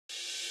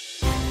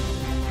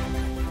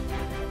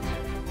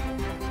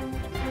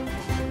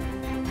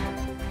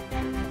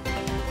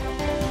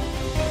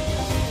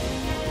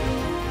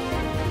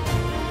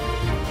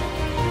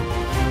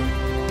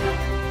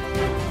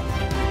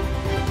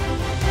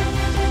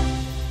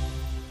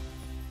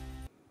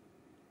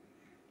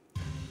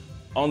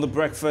On the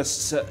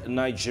breakfast,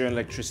 Nigerian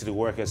electricity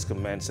workers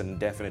commenced an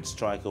indefinite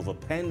strike over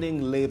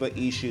pending labor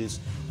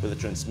issues with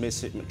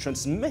the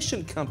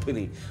transmission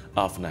company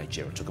of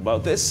Nigeria. Talk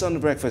about this on the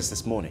breakfast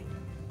this morning.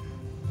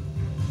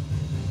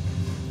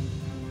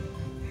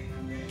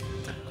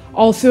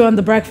 Also on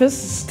the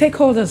breakfast,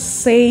 stakeholders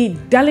say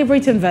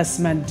deliberate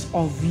investment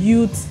of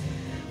youth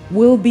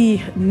will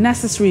be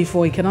necessary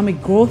for economic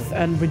growth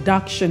and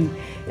reduction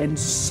in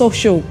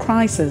social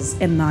crisis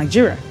in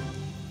Nigeria.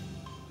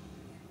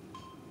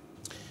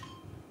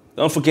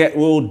 Don't forget,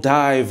 we'll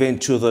dive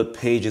into the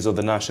pages of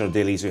the national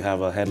dailies. We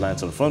have our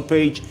headlines on the front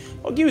page.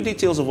 I'll give you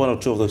details of one or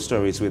two of those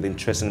stories with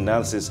interesting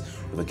analysis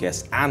with a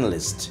guest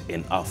analyst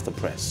in Off the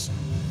Press.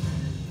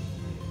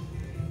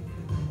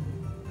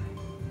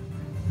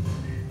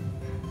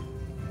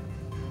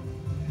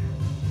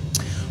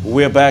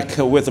 We're back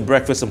with the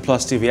breakfast on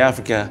Plus TV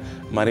Africa.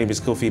 My name is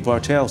Kofi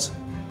Bartels.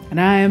 And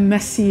I am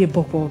Mercy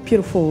Boko.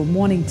 Beautiful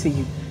morning to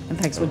you. And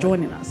thanks for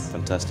joining us.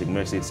 Fantastic,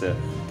 Mercy. It's a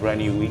brand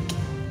new week.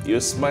 You're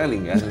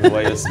smiling. I don't know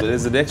why you're smiling.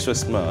 There's an extra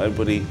smile.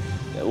 Everybody,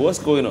 what's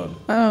going on?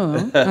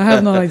 Oh, I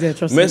have no idea.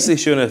 Trust me. Mercy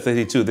showing her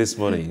 32 this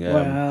morning.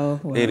 Well.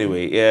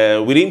 Anyway,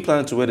 we didn't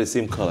plan to wear the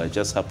same color. It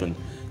just happened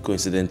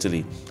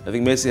coincidentally. I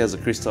think Mercy has a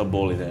crystal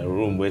ball in her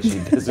room where she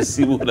gets to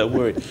see what I'm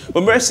wearing.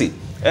 But Mercy,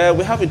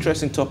 we have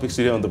interesting topics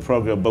today on the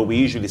program, but we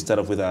usually start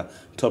off with our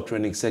top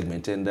trending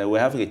segment. And we're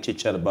having a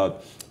chit-chat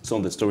about some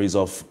of the stories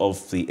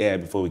off the air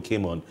before we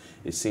came on.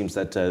 It seems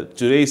that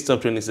today's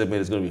top trending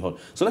segment is going to be hot.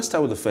 So let's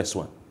start with the first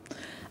one.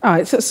 All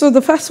right, so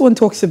the first one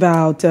talks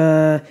about,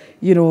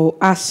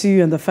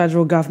 A.S.U.U and the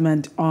federal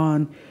government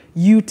on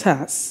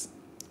U.T.A.S.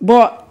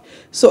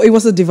 So it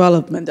was a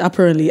development.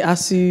 Apparently,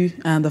 A.S.U.U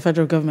and the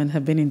federal government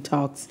have been in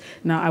talks.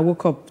 Now, I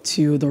woke up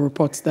to the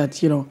reports that,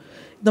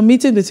 the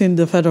meeting between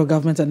the federal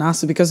government and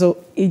A.S.U.U, because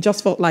it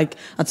just felt like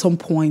at some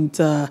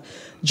point,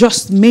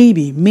 just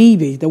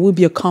maybe there will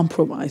be a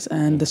compromise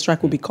and the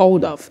strike will be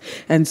called off.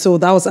 And so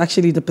that was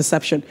actually the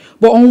perception.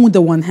 But on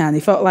the one hand,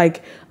 it felt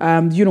like,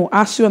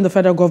 A.S.U.U and the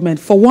federal government,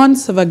 for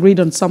once, have agreed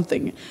on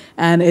something.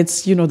 And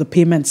it's, the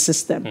payment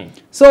system.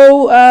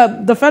 So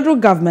the federal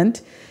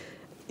government,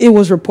 it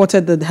was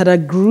reported that had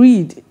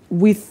agreed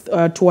with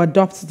to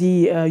adopt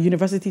the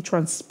University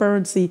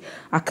Transparency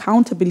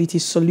Accountability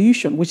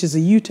Solution, which is a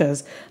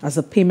U.T.A.S, as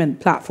a payment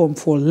platform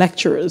for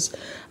lecturers,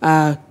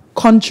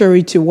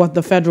 contrary to what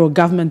the federal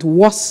government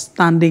was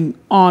standing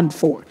on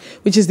for,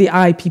 which is the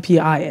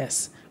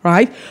IPPIS,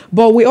 right?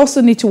 But we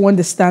also need to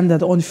understand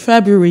that on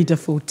February the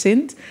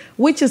 14th,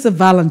 which is a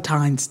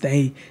Valentine's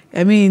Day,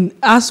 I mean,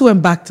 A.S.U.U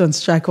embarked on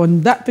strike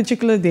on that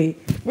particular day.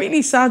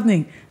 Really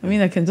saddening. I mean,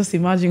 I can just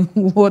imagine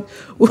what...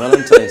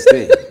 Valentine's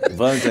Day.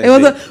 Valentine's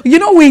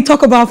Day. We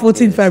talk about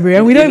 14th February,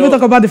 and we don't even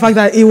talk about the fact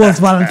that it was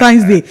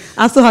Valentine's Day.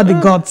 A.S.U.U had the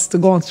guts to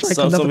go on strike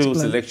on that Some particular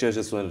people's lecturers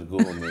just wanted to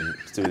go home and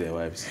stay with their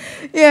wives.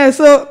 Yeah,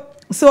 so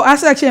A.S.U.U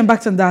actually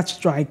embarked on that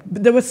strike.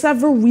 But there were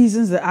several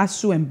reasons that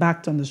A.S.U.U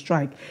embarked on the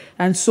strike.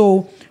 And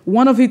so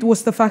one of it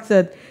was the fact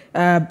that,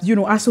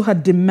 A.S.U.U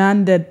had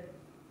demanded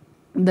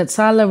that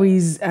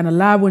salaries and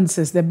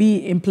allowances, there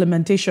be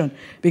implementation,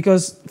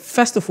 because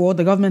first of all,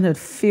 the government had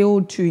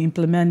failed to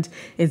implement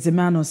its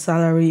demand on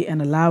salary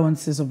and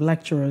allowances of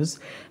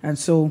lecturers. And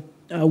so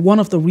one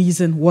of the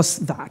reasons was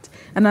that.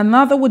 And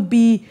another would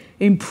be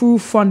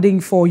improved funding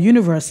for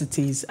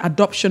universities,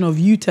 adoption of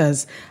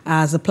U.T.A.S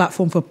as a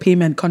platform for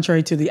payment,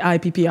 contrary to the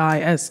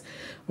IPPIS,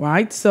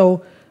 right?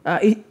 So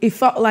it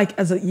felt like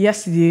as of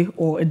yesterday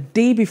or a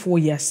day before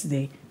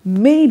yesterday,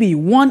 maybe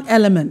one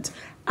element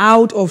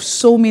out of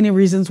so many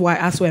reasons why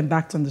A.S.U.U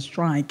embarked on the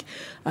strike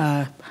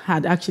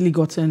had actually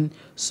gotten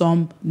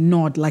some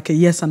nod, like a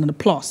yes and a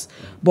plus.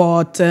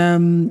 But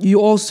you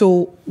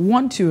also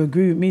want to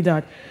agree with me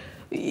that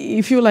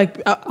if you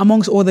like,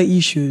 amongst other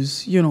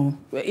issues, it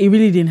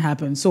really didn't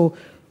happen. So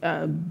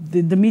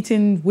the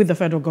meeting with the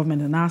federal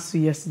government and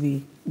A.S.U.U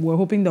yesterday, we're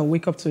hoping they'll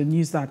wake up to the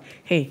news that,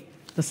 hey,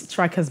 the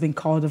strike has been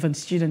called off and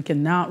students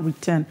can now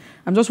return.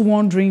 I'm just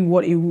wondering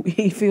what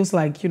it feels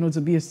like,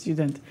 to be a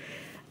student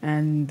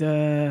and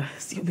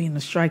still be in a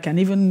strike and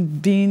even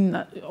being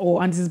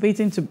or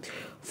anticipating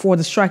for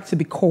the strike to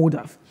be called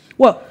off.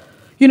 Well,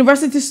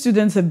 university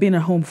students have been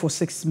at home for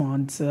 6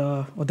 months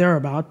or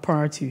thereabout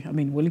prior to,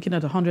 we're looking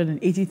at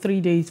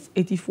 183 days,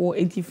 84,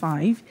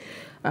 85,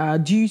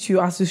 due to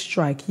A.S.U.U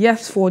strike.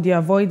 Yes, for the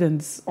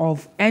avoidance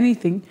of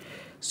anything,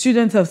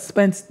 students have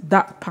spent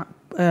that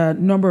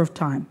number of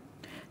time.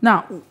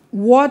 Now,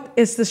 what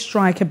is the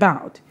strike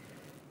about?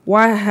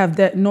 Why have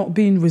that not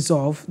been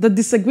resolved? The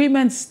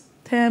disagreements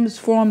stems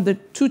from the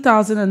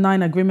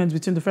 2009 agreement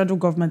between the federal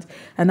government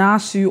and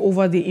A.S.U.U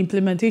over the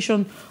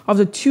implementation of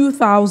the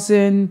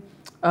 2000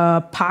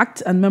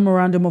 Pact and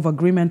Memorandum of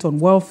Agreement on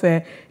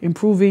Welfare,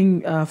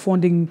 improving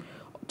funding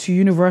to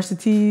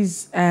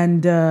universities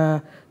and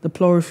the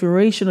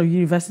proliferation of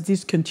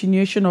universities,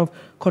 continuation of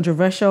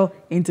controversial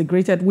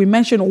integrated. We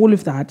mentioned all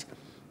of that.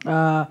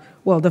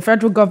 Well, the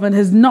federal government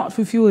has not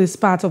fulfilled its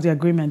part of the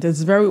agreement.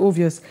 It's very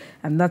obvious,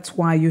 and that's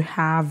why you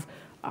have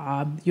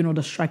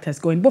the strike has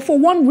going. But for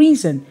one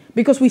reason,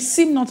 because we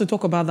seem not to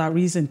talk about that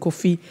reason,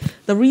 Kofi,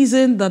 the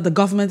reason that the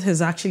government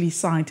has actually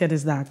cited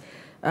is that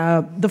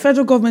the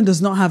federal government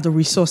does not have the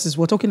resources.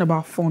 We're talking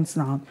about funds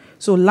now.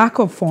 So lack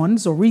of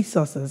funds or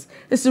resources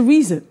is the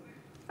reason.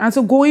 And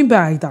so going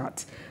by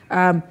that,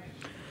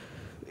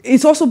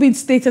 it's also been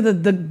stated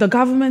that the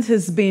government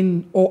has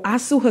been, or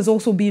A.S.U.U has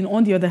also been,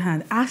 on the other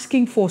hand,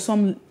 asking for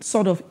some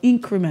sort of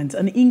increment,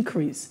 an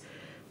increase,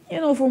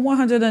 from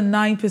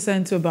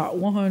 109% to about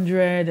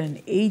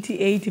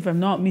 188, if I'm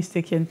not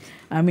mistaken.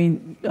 I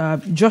mean,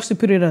 just to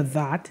put it at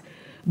that,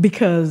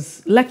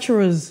 because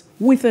lecturers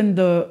within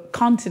the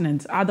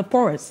continent are the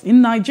poorest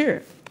in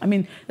Nigeria. I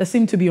mean, they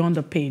seem to be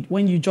underpaid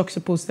when you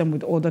juxtapose them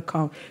with other,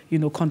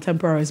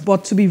 contemporaries.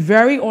 But to be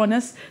very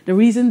honest, the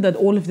reason that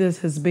all of this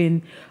has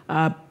been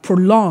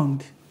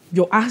prolonged,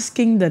 you're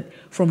asking that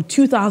from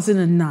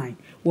 2009,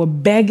 we're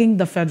begging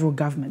the federal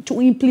government to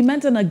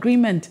implement an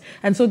agreement.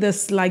 And so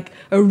there's like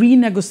a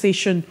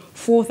renegotiation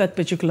for that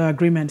particular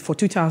agreement for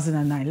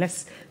 2009.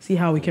 Let's see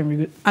how we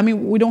can...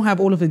 we don't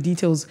have all of the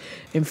details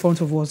in front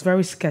of us.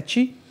 Very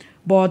sketchy.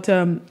 But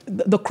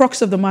the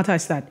crux of the matter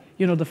is that,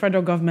 the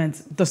federal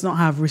government does not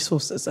have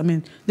resources. I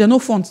mean, there are no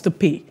funds to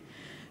pay.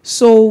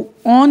 So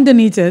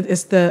underneath it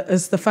is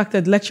the fact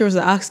that lecturers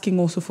are asking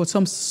also for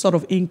some sort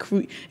of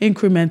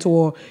increment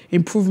or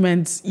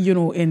improvements,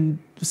 in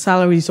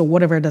salaries or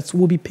whatever that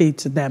will be paid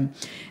to them.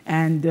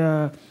 And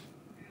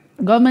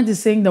government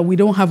is saying that we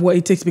don't have what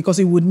it takes because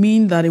it would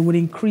mean that it would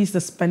increase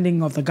the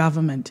spending of the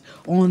government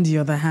on the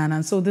other hand.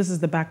 And so this is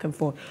the back and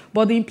forth.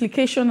 But the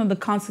implication and the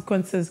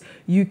consequences,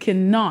 you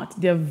cannot.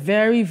 They're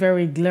very,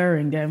 very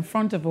glaring. They're in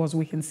front of us.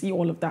 We can see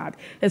all of that.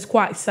 It's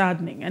quite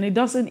saddening. And it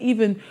doesn't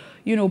even,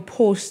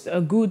 post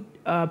a good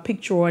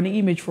picture or an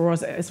image for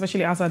us,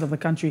 especially outside of the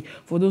country,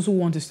 for those who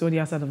want to study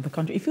outside of the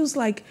country. It feels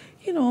like,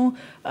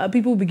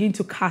 people begin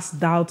to cast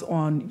doubt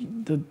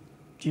on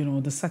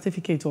the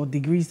certificate or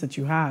degrees that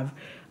you have,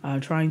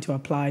 trying to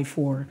apply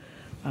for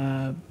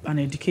an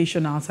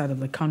education outside of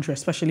the country,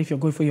 especially if you're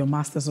going for your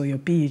master's or your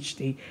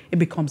PhD, it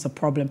becomes a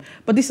problem.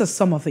 But these are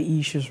some of the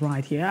issues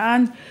right here.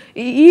 And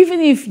even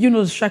if,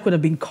 the strike would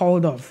have been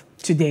called off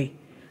today,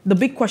 the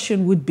big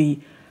question would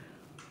be,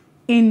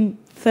 in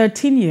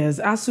 13 years,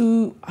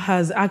 A.S.U.U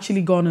has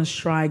actually gone on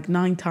strike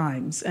 9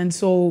 times. And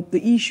so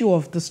the issue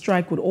of the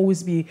strike would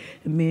always be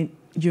a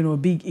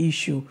big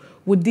issue.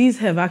 Would these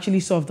have actually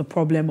solved the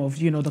problem of,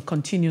 the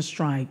continuous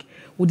strike?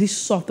 Would this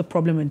solve the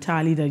problem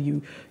entirely that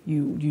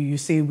you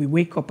say we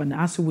wake up and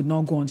A.S.U.U would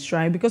not go on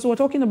strike? Because we're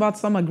talking about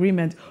some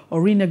agreement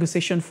or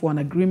renegotiation for an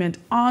agreement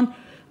on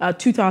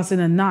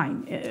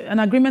 2009. An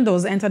agreement that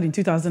was entered in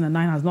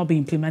 2009 has not been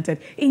implemented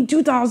in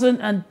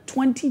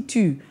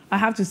 2022. I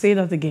have to say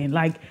that again.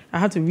 I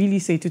have to really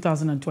say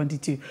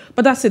 2022.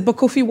 But that's it. But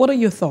Kofi, what are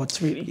your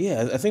thoughts, really?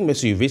 Yeah, I think,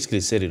 Messi, you basically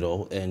said it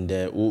all. And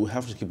we'll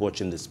have to keep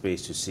watching the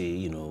space to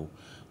see,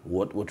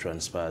 what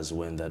transpires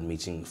when that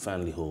meeting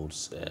finally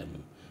holds,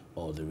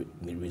 or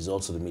the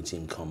results of the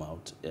meeting come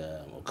out,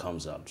 or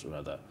comes out,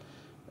 rather.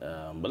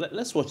 But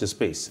let's watch the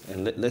space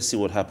and let's see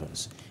what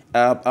happens.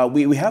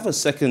 We have a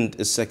second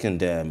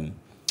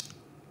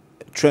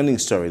trending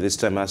story. This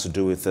time has to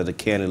do with the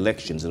Kenyan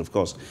elections, and of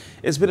course,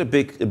 it's been a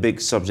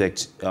big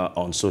subject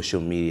on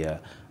social media.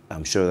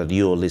 I'm sure that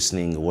you all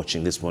listening,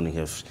 watching this morning,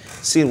 have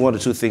seen 1 or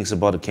 2 things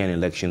about the Kenyan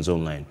elections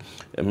online.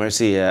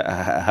 Mercy,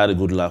 I had a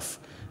good laugh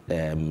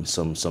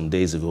some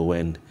days ago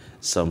when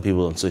some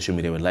people on social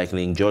media were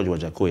likening George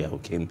Wajakoya, who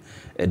came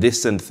a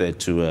distant third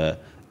to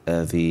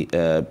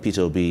the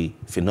Peter Obi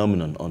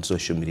phenomenon on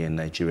social media in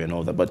Nigeria and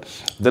all that. But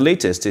the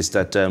latest is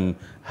that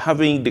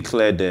having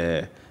declared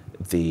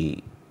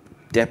the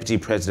Deputy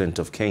President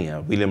of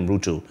Kenya, William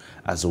Ruto,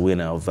 as a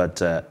winner of that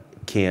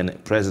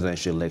Kenyan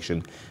presidential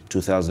election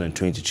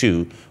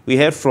 2022, we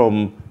heard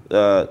from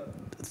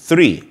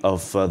 3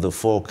 of the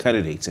 4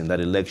 candidates in that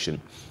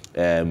election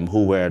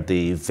who were at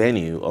the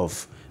venue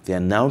of the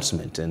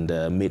announcement and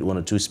made 1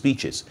 or 2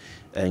 speeches,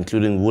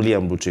 including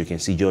William Ruto. You can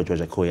see George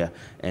Wajakoya,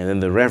 and then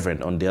the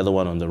Reverend on the other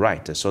one on the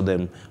right. I saw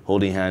them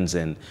holding hands,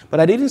 but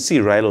I didn't see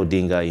Raila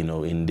Odinga,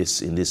 in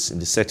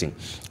this setting.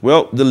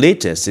 Well, the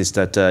latest is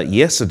that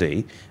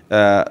yesterday,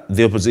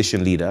 the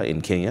opposition leader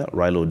in Kenya,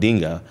 Raila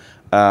Odinga,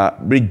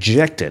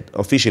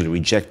 officially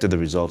rejected the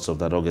results of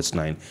that August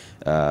 9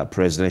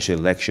 presidential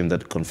election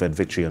that conferred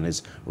victory on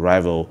his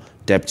rival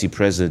Deputy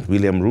President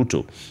William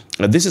Ruto.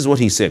 This is what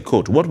he said,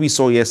 quote, "What we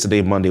saw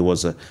yesterday, Monday,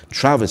 was a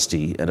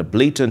travesty and a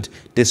blatant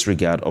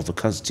disregard of the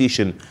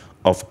Constitution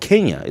of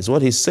Kenya," is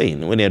what he's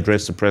saying when he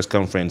addressed the press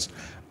conference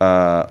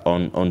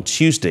on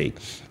Tuesday.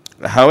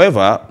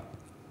 However,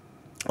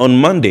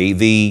 on Monday,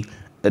 the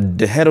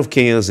head of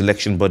Kenya's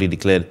election body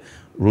declared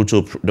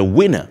Ruto the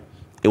winner.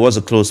 It was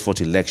a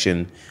close-fought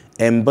election.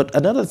 But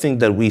another thing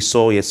that we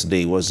saw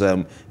yesterday was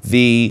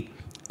the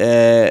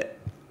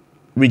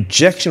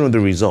rejection of the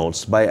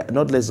results by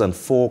not less than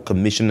 4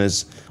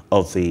 commissioners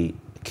of the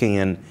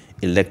Kenyan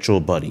electoral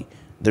body.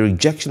 The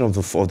rejection of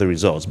the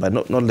results by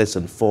not less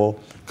than 4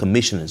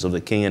 commissioners of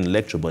the Kenyan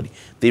electoral body.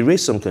 They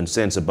raised some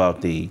concerns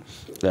about the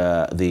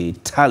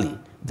tally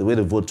the way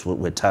the votes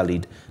were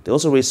tallied. They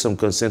also raised some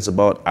concerns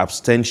about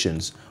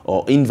abstentions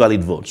or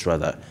invalid votes,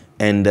 rather.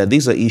 And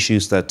these are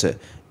issues that,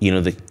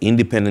 the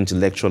Independent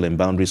Electoral and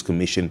Boundaries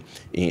Commission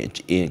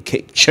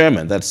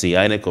chairman, that's the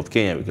INEC of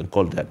Kenya, we can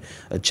call that,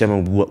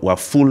 Chairman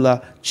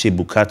Wafula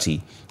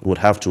Chebukati, would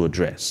have to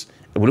address.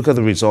 If we look at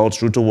the results,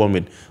 Ruto won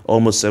with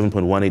almost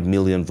 7.18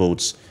 million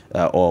votes,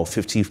 or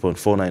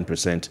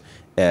 50.49%,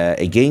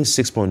 against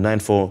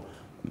 6.94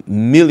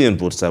 million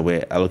votes that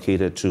were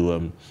allocated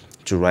to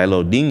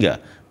Raila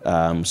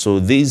Odinga. So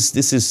this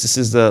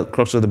is the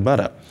crux of the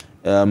matter.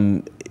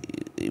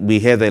 We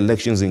hear the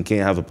elections in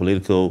Kenya have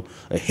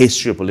a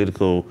history of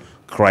political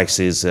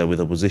crisis, with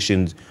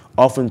opposition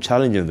often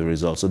challenging the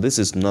results. So this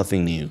is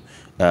nothing new,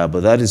 but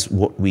that is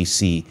what we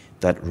see,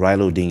 that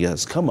Raila Odinga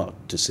has come out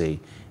to say,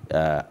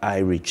 I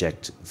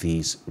reject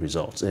these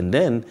results. And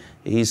then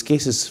his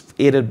case is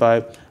aided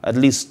by at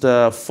least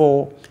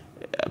 4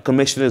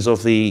 commissioners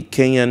of the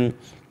Kenyan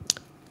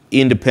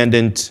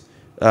Independent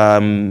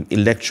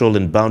Electoral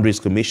and Boundaries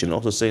Commission,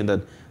 also saying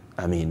that,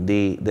 I mean,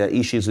 there are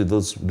issues with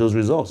those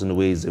results in the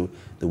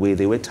way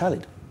they were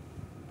tallied.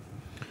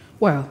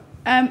 Well,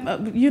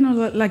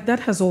 like that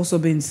has also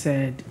been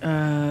said.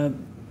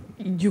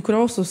 You could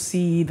also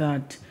see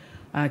that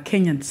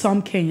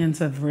some Kenyans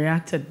have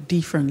reacted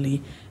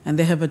differently, and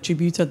they have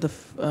attributed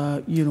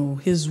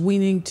his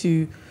winning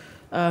to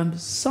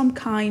some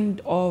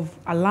kind of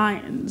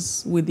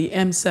alliance with the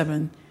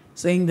M7,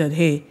 saying that,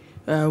 hey,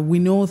 we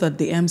know that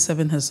the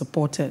M7 has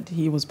supported.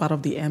 He was part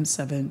of the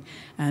M7,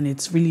 and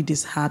it's really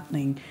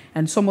disheartening.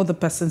 And some of the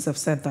persons have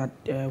said that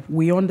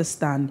we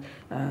understand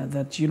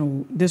that,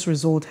 this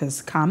result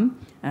has come,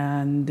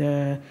 and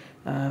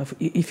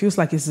it feels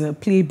like it's a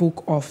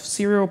playbook of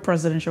serial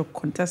presidential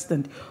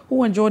contestant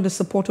who enjoyed the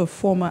support of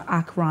former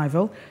ARC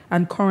rival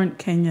and current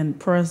Kenyan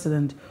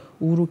President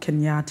Uhuru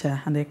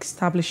Kenyatta and the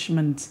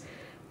establishment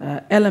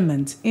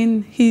element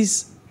in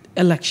his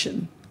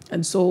election.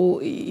 And so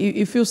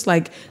it feels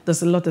like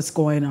there's a lot that's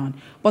going on.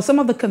 But some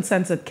of the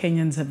concerns that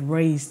Kenyans have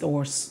raised,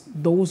 or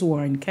those who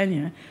are in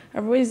Kenya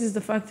have raised, is the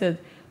fact that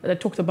they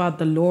talked about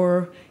the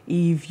law,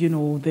 if,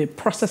 the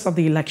process of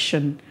the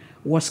election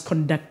was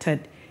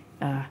conducted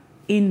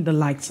in the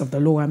lights of the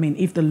law. I mean,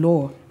 if the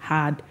law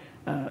had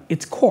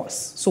its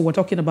course. So we're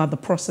talking about the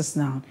process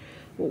now.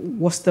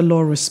 Was the law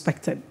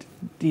respected?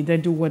 Did they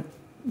do what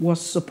was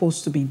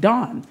supposed to be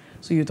done?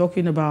 So you're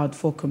talking about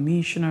 4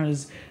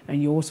 commissioners,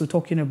 and you're also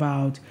talking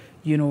about,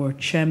 a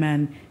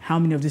chairman, how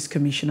many of these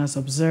commissioners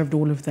observed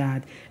all of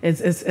that.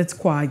 It's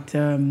quite,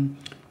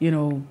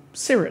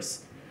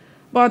 serious.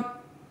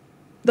 But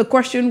the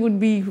question would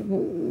be,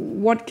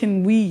 what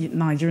can we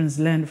Nigerians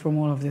learn from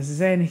all of this? Is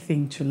there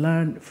anything to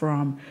learn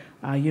from,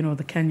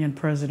 the Kenyan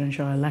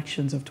presidential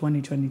elections of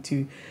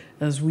 2022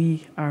 as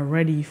we are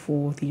ready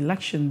for the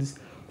elections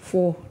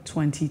for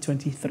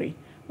 2023?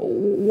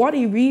 What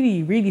it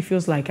really, really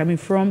feels like, I mean,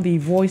 from the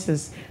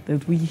voices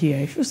that we hear,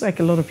 it feels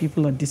like a lot of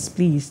people are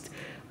displeased,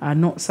 are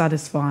not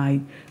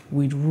satisfied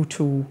with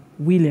Ruto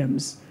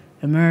Williams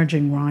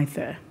emerging right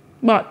there.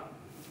 But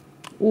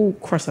we'll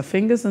cross our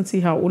fingers and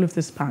see how all of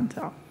this pans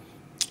out.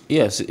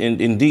 Yes,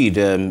 indeed.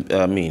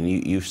 I mean,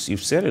 you've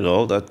said it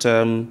all, that,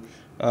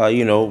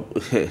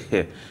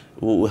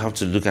 we'll have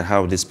to look at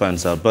how this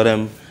pans out. But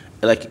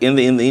like in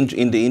the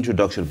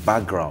introduction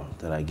background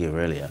that I gave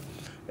earlier,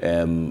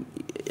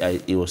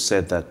 it was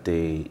said that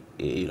the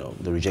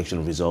rejection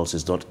of results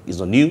is not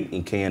new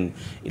in Kenyan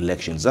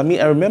elections. I mean,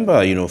 I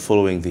remember,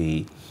 following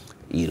the,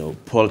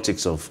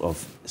 politics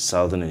of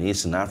Southern and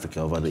Eastern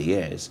Africa over the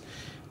years.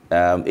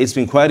 It's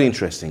been quite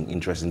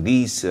interesting.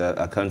 These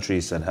are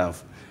countries that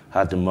have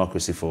had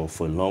democracy for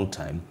a long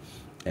time,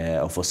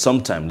 or for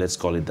some time, let's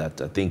call it that.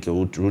 I think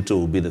Ruto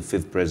will be the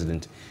 5th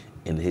president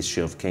in the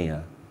history of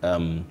Kenya.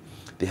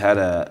 They had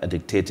a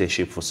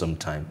dictatorship for some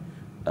time,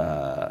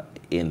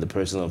 in the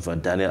person of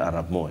Daniel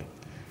Arap Moi.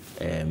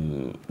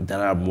 Daniel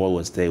Arap Moi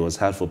was there. It was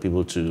hard for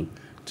people to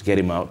get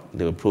him out.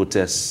 There were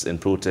protests and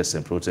protests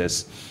and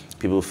protests.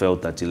 People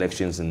felt that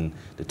elections in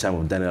the time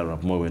of Daniel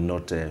Arap Moi were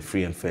not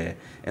free and fair.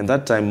 And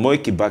that time, Moi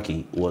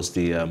Kibaki was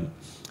the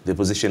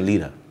opposition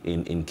leader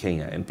in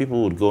Kenya. And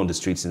people would go on the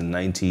streets in the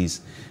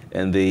 90s,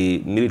 and the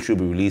military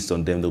would be released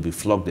on them. They'll be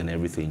flogged and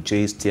everything,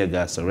 chased, tear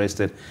gas,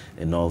 arrested,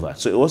 and all that.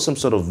 So it was some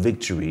sort of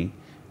victory,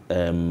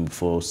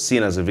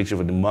 seen as a victory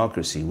for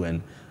democracy,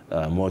 when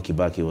Moi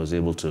Kibaki was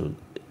able to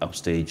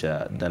upstage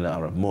Daniel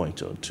Arap Moi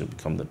to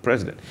become the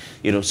president.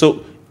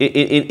 So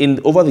in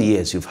over the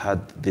years, you've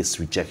had this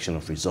rejection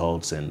of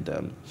results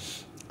and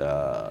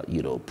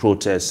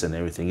protests and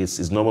everything.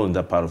 It's normal in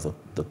that part of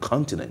the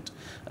continent.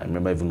 I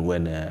remember even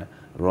when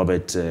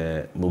Robert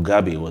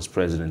Mugabe was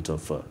president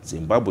of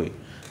Zimbabwe.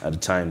 At the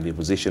time, the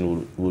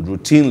opposition would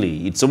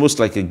routinely, it's almost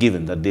like a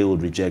given that they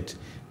would reject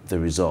the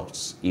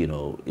results. It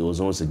was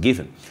almost a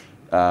given.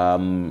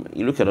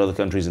 You look at other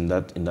countries in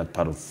that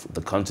part of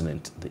the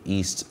continent, the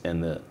East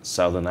and the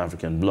Southern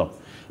African bloc.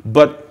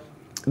 But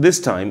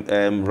this time,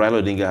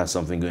 Raila Odinga has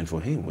something going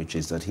for him, which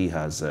is that he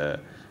has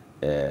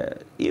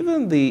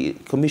even the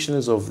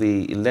commissioners of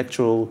the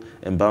Electoral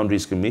and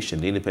Boundaries Commission,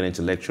 the Independent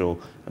Electoral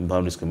and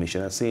Boundaries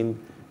Commission, are saying,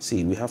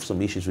 see, we have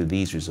some issues with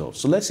these results.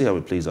 So let's see how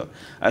it plays out.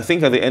 I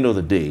think at the end of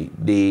the day,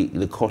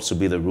 the courts will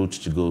be the route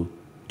to go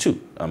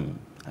to.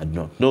 I do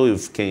not know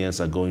if Kenyans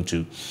are going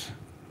to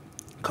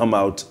come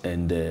out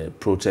and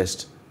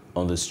protest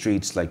on the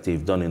streets like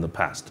they've done in the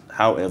past.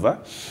 However,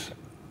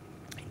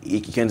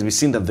 it can be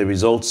seen that the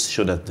results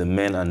show that the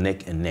men are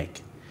neck and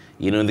neck.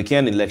 You know, in the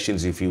Kenyan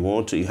elections, if you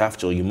want to, you have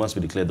to, or you must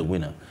be declared the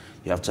winner.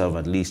 You have to have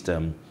at least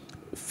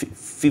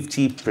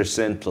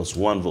 50% plus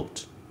one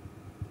vote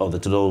of the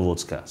total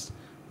votes cast.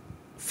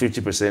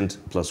 50%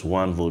 plus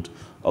one vote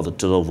of the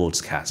total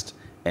votes cast.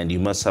 And you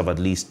must have at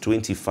least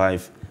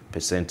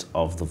 25%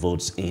 of the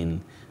votes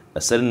in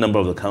a certain number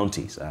of the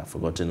counties. I've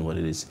forgotten what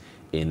it is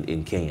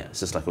in Kenya. It's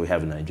just like we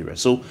have in Nigeria.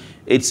 So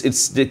it's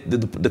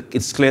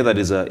clear that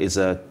it's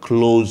a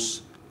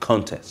close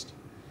contest.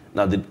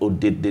 Now, did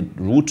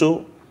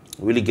Ruto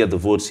really get the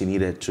votes he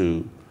needed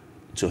to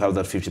have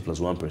that 50 plus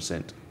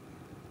 1%?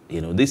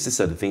 You know,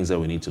 these are the things that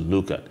we need to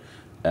look at.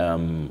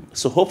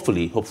 So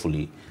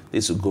hopefully,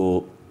 this will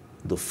go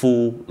the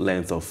full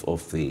length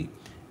of the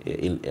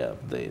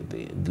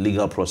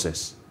legal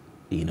process.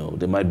 You know,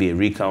 there might be a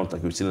recount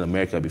like we've seen in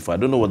America before. I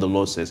don't know what the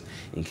law says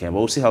in Kenya, but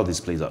we'll see how this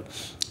plays out.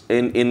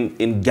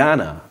 In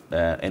Ghana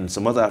and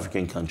some other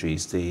African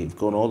countries, they've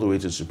gone all the way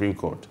to the Supreme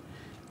Court.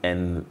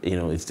 And, you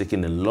know, it's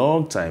taken a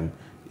long time,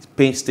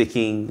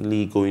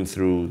 painstakingly going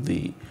through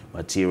the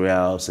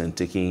materials and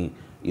taking,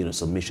 you know,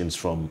 submissions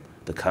from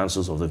the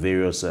councils of the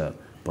various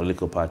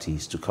political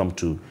parties to come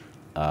to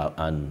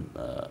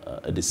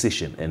a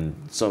decision. And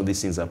some of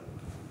these things are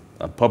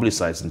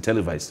publicized and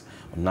televised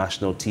on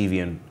national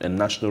TV and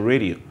national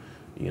radio,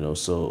 you know,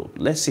 so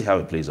let's see how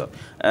it plays out.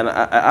 And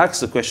I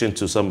asked the question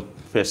to some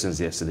persons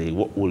yesterday,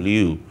 what will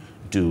you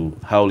do,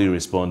 how will you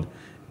respond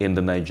in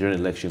the Nigerian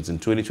elections in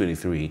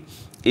 2023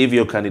 if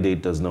your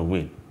candidate does not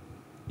win?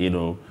 You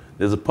know,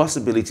 there's a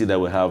possibility that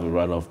we'll have a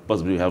runoff,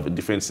 possibly we'll have a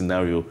different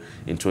scenario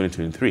in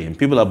 2023, and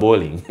people are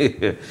boiling.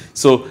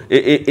 So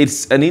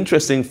it's an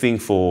interesting thing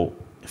for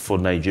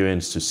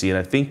Nigerians to see, and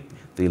I think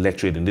the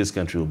electorate in this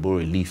country will borrow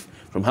relief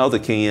from how the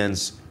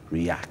Kenyans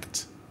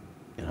react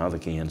and how the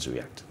Kenyans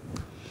react.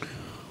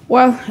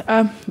 Well,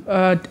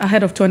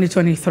 ahead of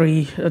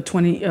 2023,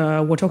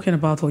 we're talking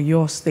about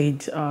your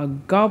state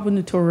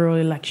gubernatorial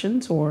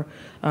elections or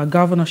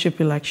governorship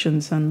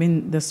elections. I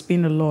mean, there's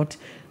been a lot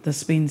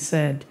that's been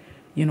said,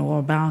 you know,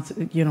 about,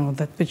 you know,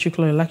 that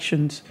particular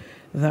elections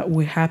that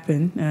will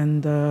happen.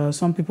 And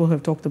some people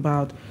have talked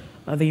about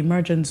the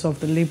emergence of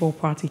the Labour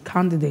Party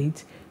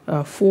candidate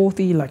for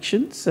the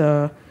elections.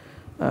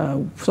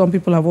 Some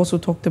people have also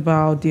talked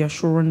about the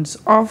assurance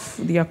of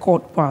the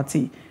Accord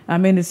Party. I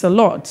mean, it's a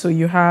lot. So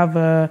you have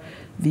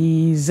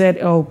the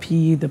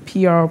ZLP, the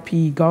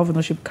PRP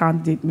governorship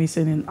candidate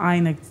missing in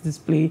INEC's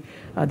display.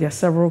 There are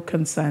several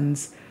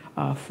concerns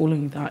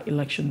following the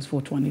elections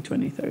for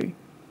 2023.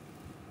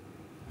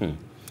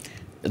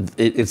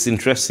 It's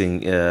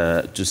interesting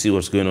to see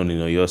what's going on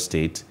in your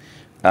state.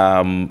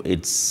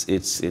 It's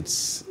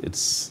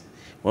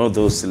one of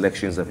those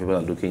elections that people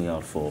are looking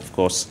out for. Of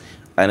course,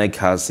 INEC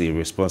has the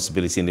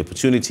responsibility and the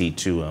opportunity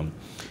to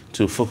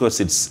focus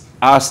its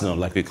arsenal,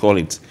 like we call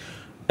it,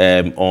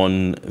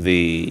 on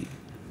the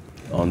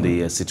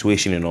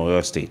situation in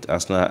Oyo State.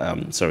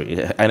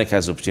 INEC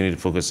has the opportunity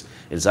to focus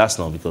its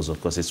arsenal because, of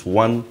course, it's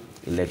one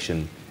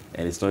election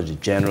and it's not a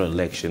general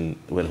election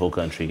where the whole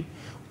country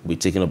will be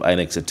taking up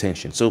INEC's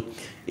attention. So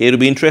it'll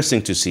be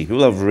interesting to see.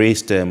 People have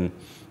raised concern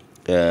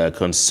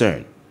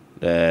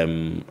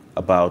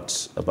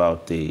about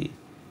the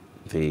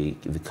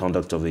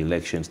conduct of the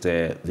elections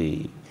there,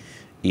 the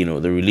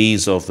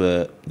release of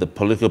the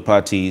political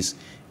parties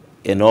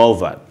and all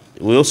that.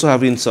 We're also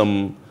having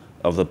some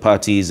of the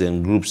parties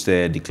and groups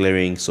there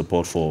declaring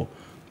support for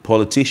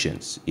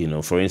politicians. You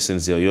know, for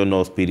instance, the Oyo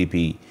North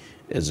PDP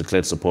has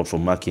declared support for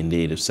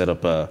Makinde. They've set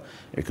up a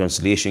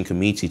reconciliation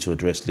committee to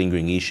address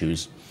lingering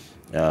issues,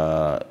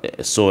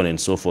 so on and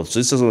so forth. So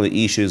this is one of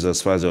the issues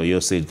as far as the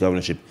Oyo State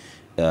governorship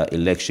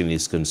election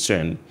is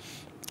concerned.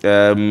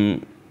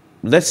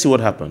 Let's see what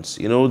happens.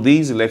 You know,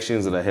 these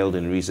elections that are held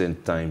in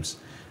recent times,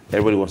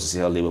 everybody wants to see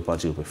how Labour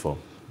Party will perform.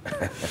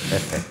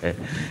 I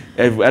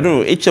don't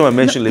know, each time I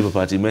mention Labour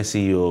Party,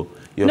 Messi,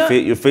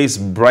 your face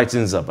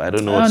brightens up. I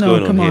don't know what's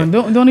going on here. Come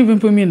on, don't even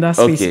put me in that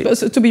space. Okay. But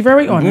so, to be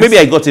very honest, maybe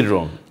I got it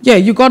wrong. Yeah,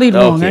 you got it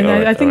wrong, Okay, and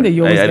right, I think that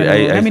you always get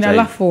it wrong. I mean, I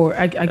laugh for.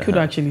 I could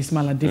actually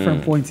smile at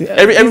different points.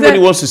 Everybody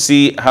wants to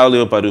see how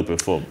Labour Party will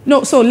perform.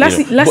 No, so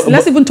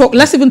let's even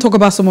talk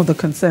about some of the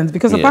concerns,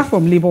 because apart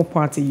from Labour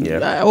Party,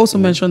 I also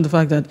mentioned the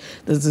fact that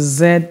there's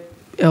the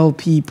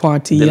ZLP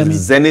party.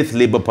 Zenith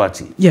Labour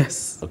Party.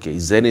 Yes. Okay,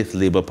 Zenith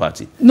Labour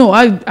Party. No,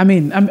 I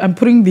mean, I'm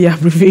putting the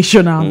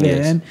abbreviation out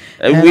there.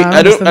 Yes.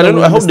 I don't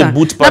know. I hope the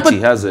Boot Party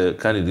has a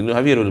candidate. You know,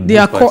 have you heard of the Boot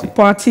Accord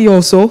Party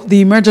also,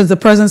 the emergence, the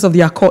presence of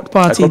the Accord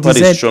Party, Accord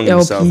Party is strong in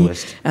the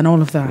Southwest, and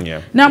all of that.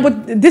 Yeah. Now,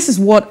 but this is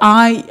what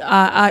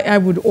I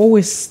would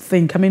always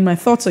think. I mean, my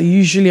thoughts are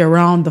usually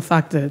around the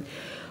fact that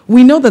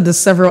we know that there's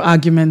several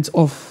arguments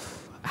of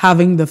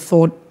having the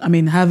thought,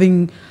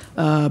 having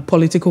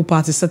political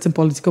parties, certain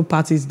political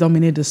parties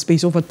dominate the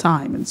space over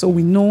time. And so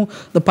we know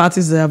the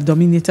parties that have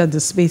dominated the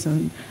space.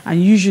 And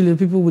usually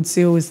people would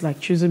say, oh, it's like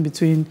choosing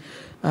between,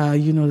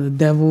 the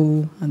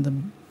devil and the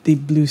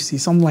deep blue sea,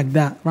 something like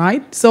that,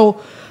 right?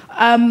 So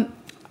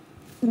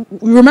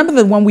remember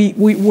that when we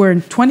were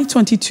in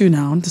 2022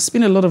 now, there's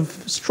been a lot of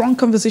strong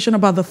conversation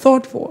about the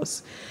thought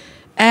force.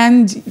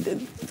 And,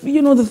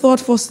 the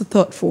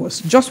thought force.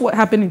 Just what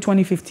happened in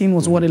 2015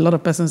 was what a lot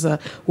of persons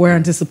were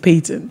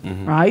anticipating,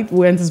 right?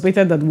 We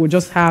anticipated that we'll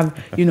just have,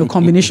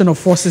 combination of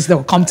forces that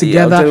will come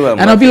together.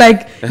 I'll be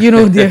like,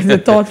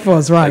 the thought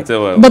force, right?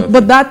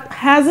 But that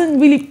hasn't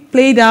really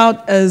played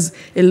out as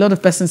a lot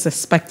of persons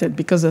expected,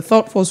 because the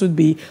thought force would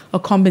be a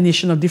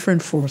combination of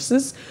different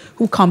forces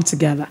who come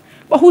together.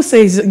 But who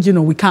says,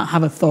 we can't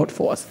have a thought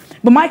force?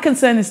 But my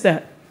concern is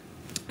that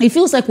it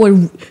feels like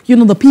we're,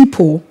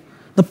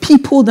 the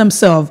people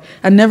themselves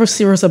are never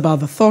serious about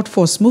the thought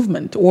force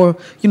movement, or,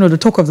 the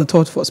talk of the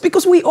thought force,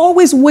 because we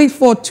always wait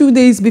for 2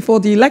 days before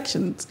the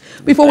elections,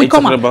 before we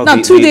come out. Now,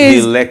 2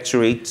 days. The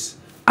electorate.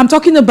 I'm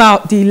talking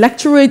about the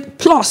electorate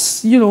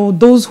plus,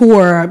 those who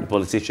are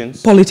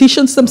politicians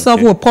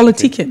themselves who are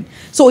politicking.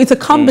 So it's a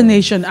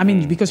combination.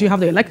 Because you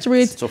have the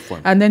electorate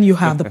and then you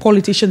have the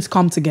politicians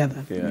come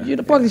together.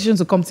 The politicians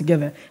will come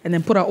together and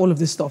then put out all of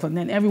this stuff, and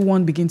then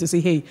everyone begin to say,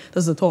 hey,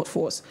 this is the thought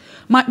force.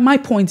 My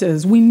point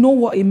is, we know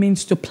what it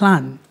means to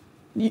plan.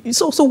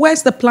 So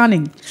where's the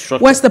planning?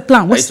 Structure. Where's the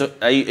plan?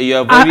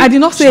 I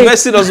did not say...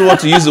 Messi doesn't want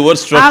to use the word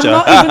structure. I'm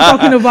not even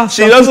talking about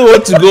structure. She doesn't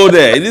want to go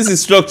there. This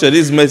is structure.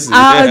 This is Messi.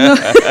 No.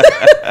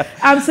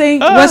 I'm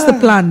saying, where's the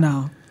plan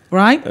now?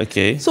 Right?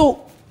 Okay.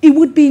 So it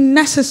would be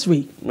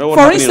necessary.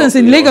 For instance,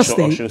 in Lagos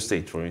State... Osun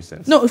State, for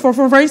instance. No,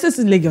 for instance,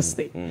 in Lagos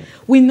State,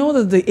 we know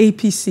that the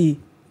APC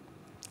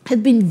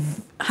had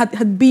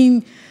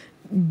been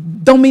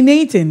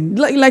dominating,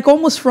 like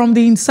almost from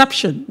the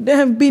inception. They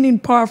have been in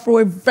power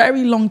for a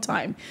very long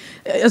time.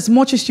 As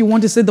much as you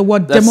want to say the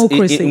word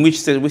democracy. In which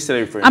state are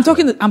you referring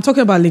to? I'm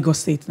talking about Lagos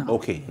State now.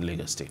 Okay,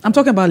 Lagos State. I'm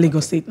talking about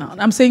Lagos State now.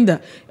 I'm saying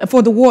that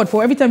for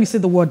every time you say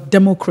the word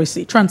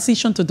democracy,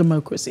 transition to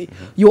democracy,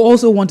 you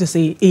also want to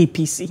say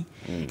APC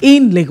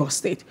in Lagos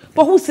State.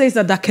 But who says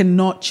that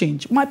cannot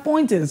change? My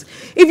point is,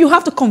 if you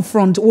have to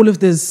confront all of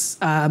this,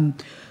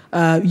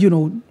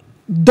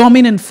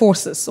 dominant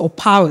forces or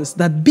powers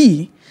that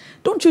be,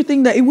 don't you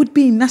think that it would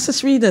be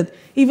necessary that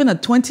even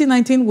at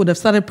 2019 would have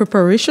started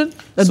preparation?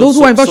 That those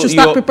who are about to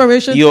start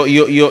preparation. Don't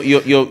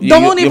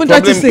even try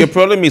to say. Your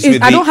problem is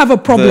with I don't have a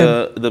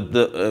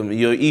problem.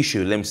 Your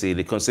issue, let me say,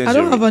 the consensus. I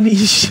don't have an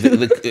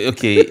issue.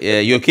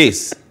 Your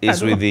case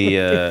is with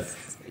the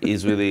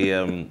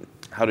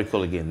how do you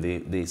call it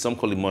again? Some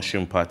call it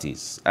mushroom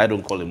parties. I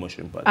don't call it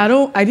mushroom parties.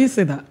 I didn't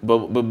say that.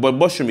 But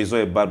mushroom is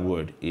not a bad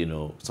word.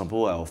 Some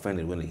people are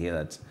offended when they hear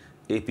that.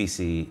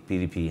 APC,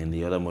 PDP, and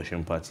the other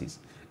mushroom parties,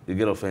 they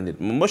get offended.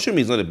 Mushroom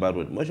is not a bad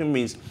word. Mushroom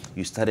means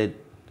you started,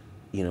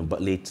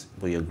 but late,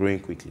 but you're growing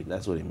quickly.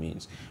 That's what it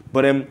means.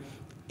 But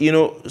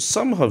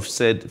some have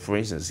said, for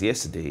instance,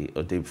 yesterday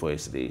or day before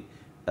yesterday,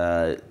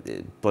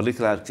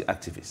 political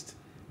activist,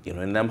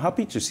 and I'm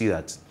happy to see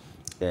that.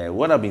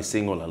 What I've been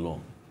saying all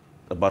along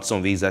about some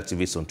of these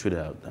activists on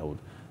Twitter, that would,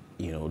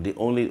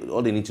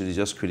 all they need to do is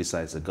just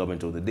criticize the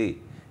government of the day,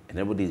 and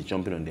everybody is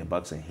jumping on their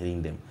backs and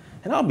hitting them,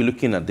 and I'll be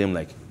looking at them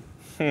like.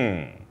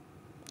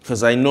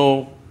 Because I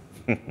know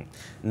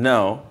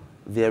now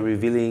they're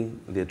revealing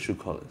their true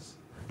colors.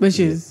 Which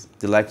is?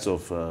 The likes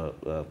of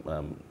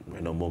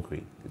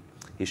Mokri.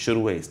 He showed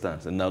where he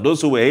stands. And now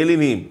those who were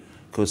hailing him,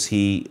 because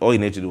all he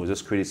needed to do was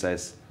just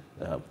criticize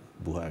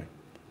Buhari.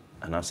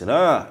 And I said,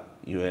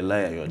 you're a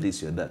liar, you're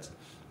this, you're that.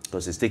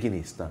 Because he's taking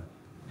his stand.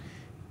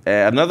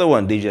 Another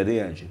one, Deji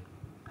Adeyanju,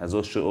 has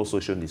also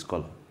shown his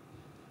color.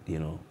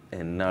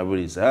 And now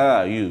everybody's,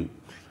 you.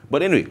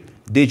 But anyway,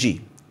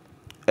 Deji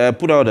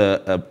put out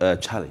a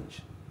challenge.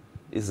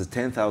 It's a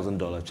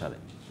 $10,000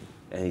 challenge.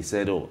 And he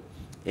said,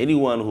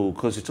 anyone who,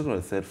 because you're talking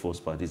about third force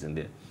parties in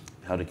there,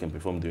 how they can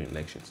perform during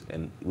elections.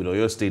 And with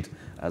Oyo State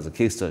as a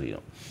case study,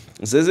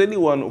 it says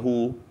anyone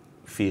who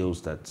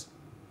feels that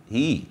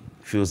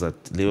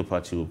Labour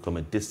Party will come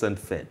a distant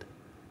third,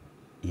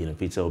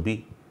 Peter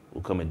Obi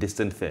will come a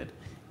distant third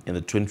in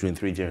the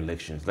 2023 general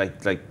elections,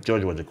 like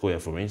George Wajakoya,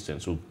 for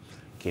instance, who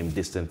came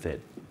distant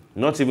third.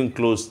 Not even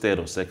close third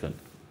or second.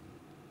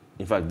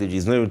 In fact,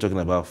 he's not even talking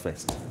about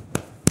first.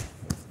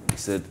 He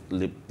said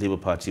Labour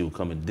Party will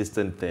come a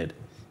distant third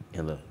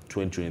in the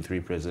 2023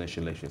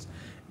 presidential elections.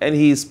 And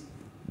he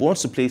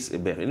wants to place a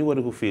bet.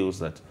 Anybody who feels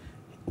that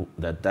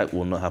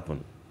will not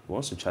happen, he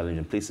wants to challenge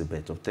and place a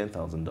bet of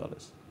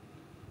 $10,000.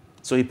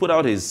 So he put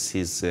out the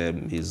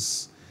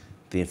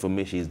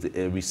information,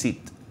 the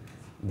receipt.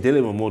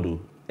 Dele Momodu,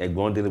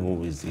 Egbon Dele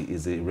Momodu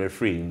is a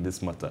referee in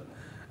this matter.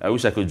 I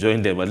wish I could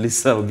join them. At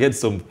least I'll get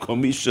some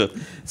commission.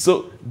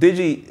 So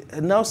Deji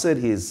now said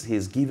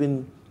he's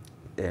given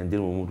Dele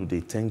Momodu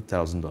the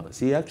 $10,000.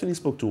 He actually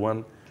spoke to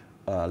one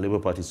Labour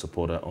Party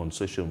supporter on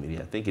social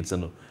media. I think it's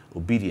an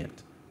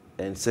obedient,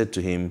 and said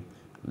to him,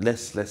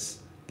 "Let's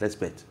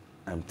bet.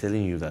 I'm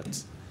telling you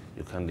that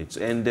your candidates.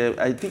 And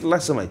I think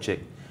last time I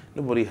checked,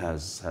 nobody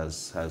has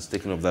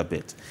taken up that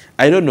bet.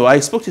 I don't know. I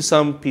spoke to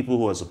some people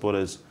who are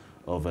supporters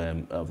of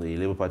the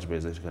Labour Party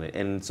presidential candidate,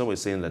 and some were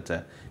saying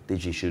that they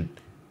should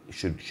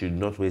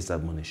not waste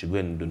that money. Should go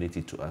and donate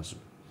it to A.S.U.U.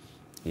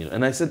 You know,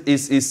 and I said,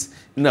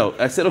 no.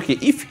 I said, okay,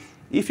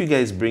 if you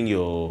guys bring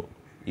your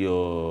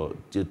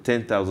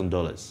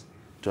 $10,000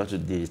 to actually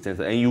 $10,000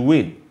 and you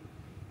win,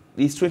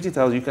 it's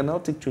 20,000. You can now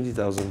take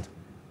 20,000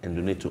 and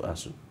donate to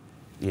A.S.U.U.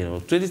 You know,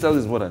 20,000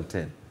 is more than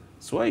 10.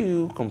 So why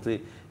you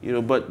complain? You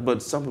know,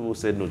 but some people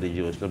said no,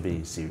 it's not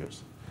being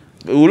serious.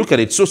 But we'll look at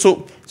it. So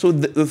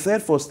the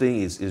third force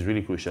thing is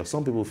really crucial.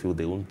 Some people feel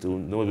they won't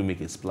even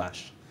make a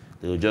splash.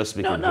 They'll just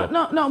make a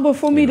drop. No. But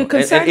for me, the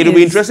concern it'll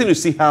be interesting to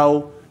see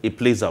how it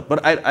plays out.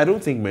 But I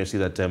don't think, Mercy,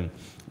 that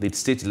the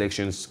state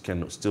elections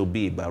can still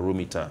be a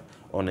barometer.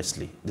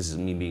 Honestly, this is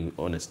me being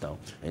honest now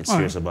and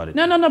serious about it.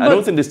 No. I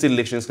don't think the state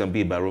elections can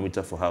be a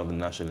barometer for how the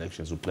national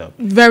elections will play out.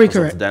 Very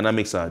correct. The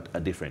dynamics are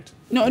different.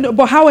 No,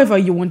 but however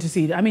you want to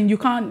see it, I mean, you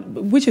can't,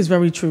 which is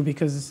very true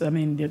because, I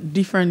mean, there are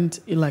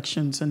different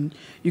elections and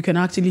you can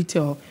actually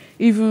tell,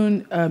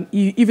 even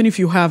if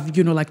you have,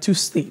 you know, like two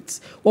states,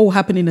 what will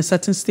happen in a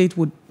certain state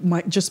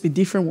might just be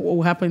different from what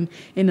will happen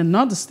in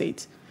another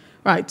state,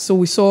 right? So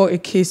we saw a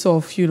case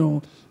of, you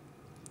know,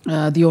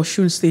 the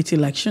A.S.U.U state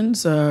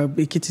elections,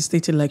 Ekiti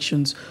state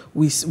elections,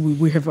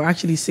 we have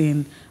actually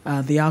seen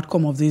the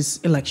outcome of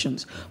these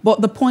elections. But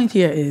the point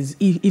here is,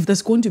 if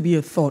there's going to be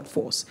a third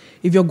force,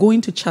 if you're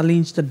going to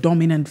challenge the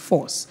dominant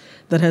force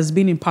that has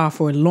been in power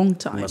for a long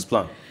time, you must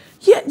plan.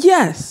 Yeah,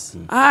 yes.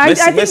 I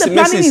think the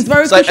planning is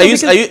very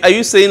crucial.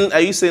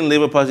 Are you saying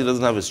Labour Party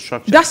doesn't have a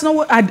structure? That's not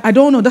what I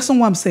don't know. That's not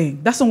what I'm saying.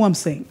 That's not what I'm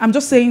saying. I'm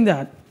just saying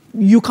that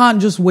you can't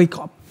just wake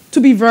up.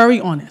 To be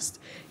very honest.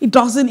 It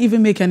doesn't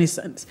even make any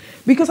sense.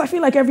 Because I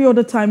feel like every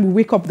other time we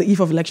wake up the eve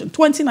of election,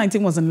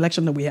 2019 was an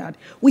election that we had.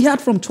 We had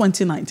from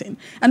 2019.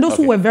 And those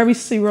who were very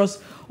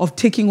serious of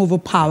taking over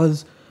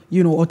powers,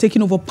 you know, or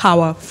taking over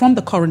power from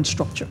the current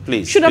structure,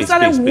 should have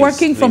started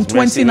working from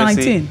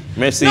 2019.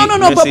 Mercy, no,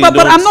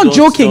 but I'm not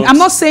joking. I'm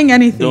not saying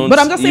anything. But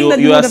I'm just saying that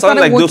you would have started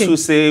working. You are like those who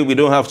say we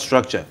don't have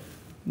structure.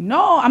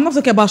 No, I'm not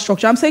talking about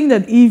structure. I'm saying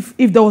that if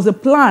there was a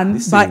plan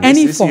by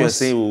any force. You're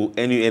saying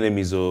any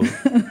enemies or...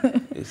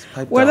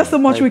 Well, that's so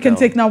much we can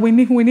take now. We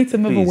need to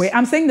move away.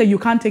 I'm saying that you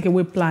can't take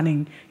away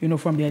planning, you know,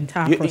 from the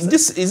entire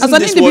process. As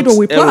an individual,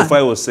 we plan.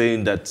 El-Rufai was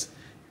saying that,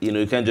 you know,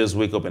 you can't just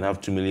wake up and have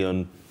 2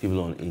 million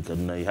people on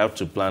Kaduna. You have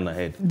to plan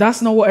ahead.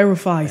 That's not what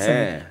El-Rufai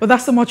said. But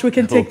that's so much we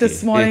can take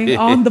this morning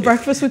on The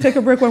Breakfast. We'll take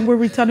a break. When we're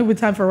returning with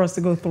time for us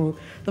to go through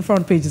the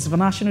front pages of our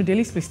national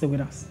dailies. Please stay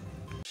with us.